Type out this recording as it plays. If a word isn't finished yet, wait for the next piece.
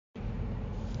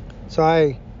So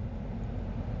I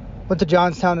went to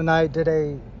Johnstown tonight, did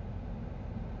a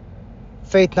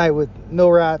faith night with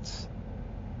Mill Rats.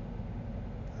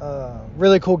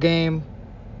 Really cool game.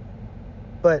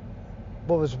 But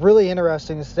what was really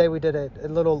interesting is today we did a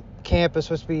little camp. It was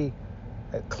supposed to be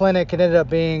a clinic. It ended up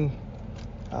being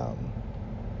a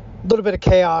little bit of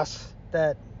chaos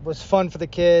that was fun for the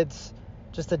kids,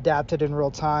 just adapted in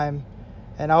real time.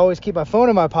 And I always keep my phone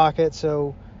in my pocket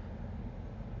so,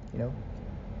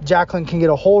 Jacqueline can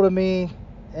get a hold of me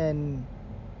in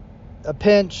a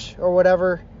pinch or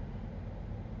whatever.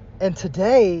 And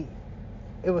today,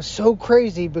 it was so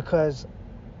crazy because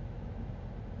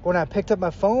when I picked up my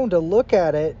phone to look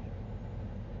at it,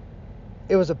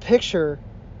 it was a picture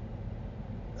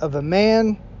of a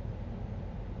man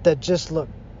that just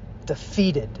looked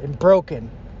defeated and broken.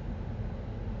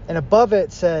 And above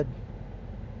it said,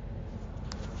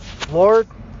 "Lord,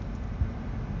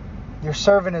 your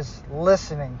servant is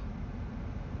listening.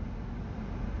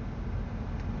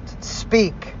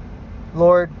 Speak,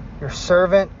 Lord, your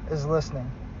servant is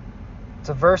listening." It's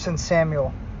a verse in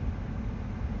Samuel.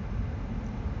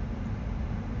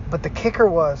 But the kicker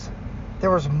was, there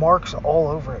was marks all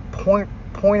over it,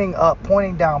 pointing up,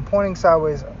 pointing down, pointing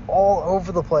sideways, all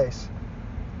over the place.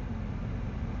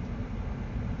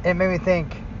 It made me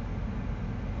think,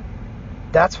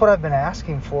 that's what I've been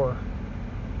asking for.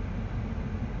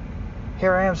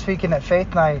 Here I am speaking at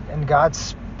Faith Night, and God's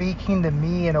speaking to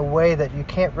me in a way that you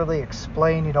can't really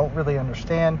explain, you don't really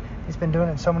understand. He's been doing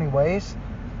it in so many ways.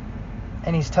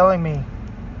 And He's telling me,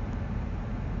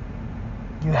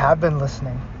 you have been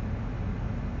listening.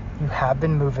 You have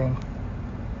been moving.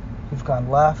 You've gone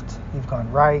left, you've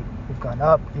gone right, you've gone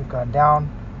up, you've gone down.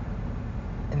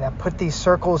 And I put these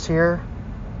circles here,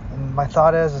 and my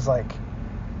thought is like,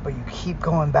 but you keep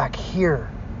going back here.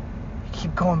 You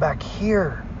keep going back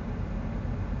here.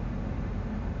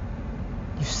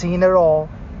 You've seen it all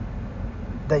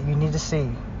that you need to see.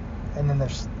 And then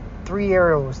there's 3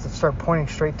 arrows that start pointing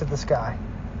straight to the sky.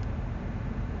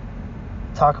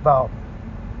 Talk about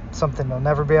something you'll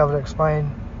never be able to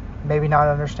explain, maybe not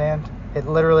understand. It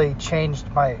literally changed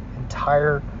my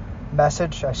entire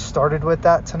message. I started with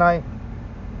that tonight.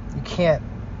 You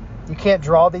can't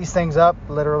draw these things up,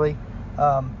 literally.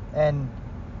 And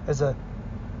as a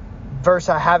verse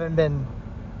I haven't been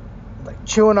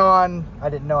chewing on, I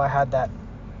didn't know I had that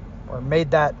or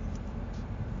made that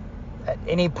at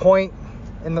any point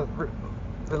in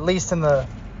at least in the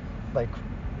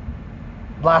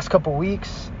last couple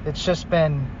weeks. It's just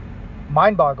been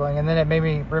mind-boggling. And then it made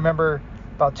me remember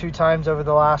about 2 times over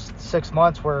the last 6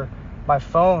 months where my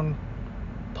phone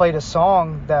played a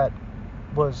song that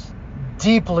was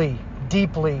deeply,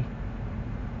 deeply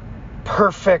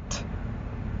perfect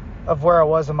of where I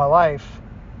was in my life,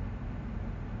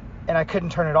 and I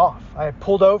couldn't turn it off. I had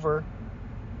pulled over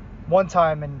one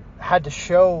time and had to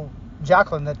show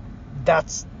Jacqueline that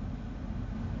that's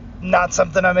not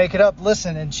something I make it up.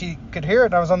 Listen, and she could hear it,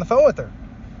 and I was on the phone with her.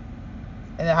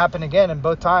 And it happened again in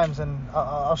both times, and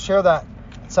I'll share that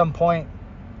at some point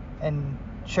and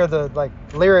share the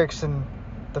lyrics and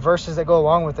the verses that go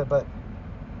along with it. But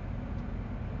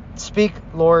speak,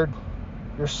 Lord,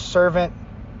 your servant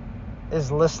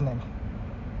is listening.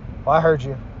 Well, I heard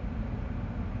you,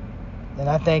 and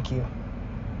I thank you.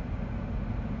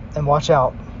 And watch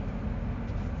out.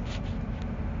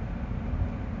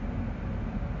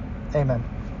 Amen.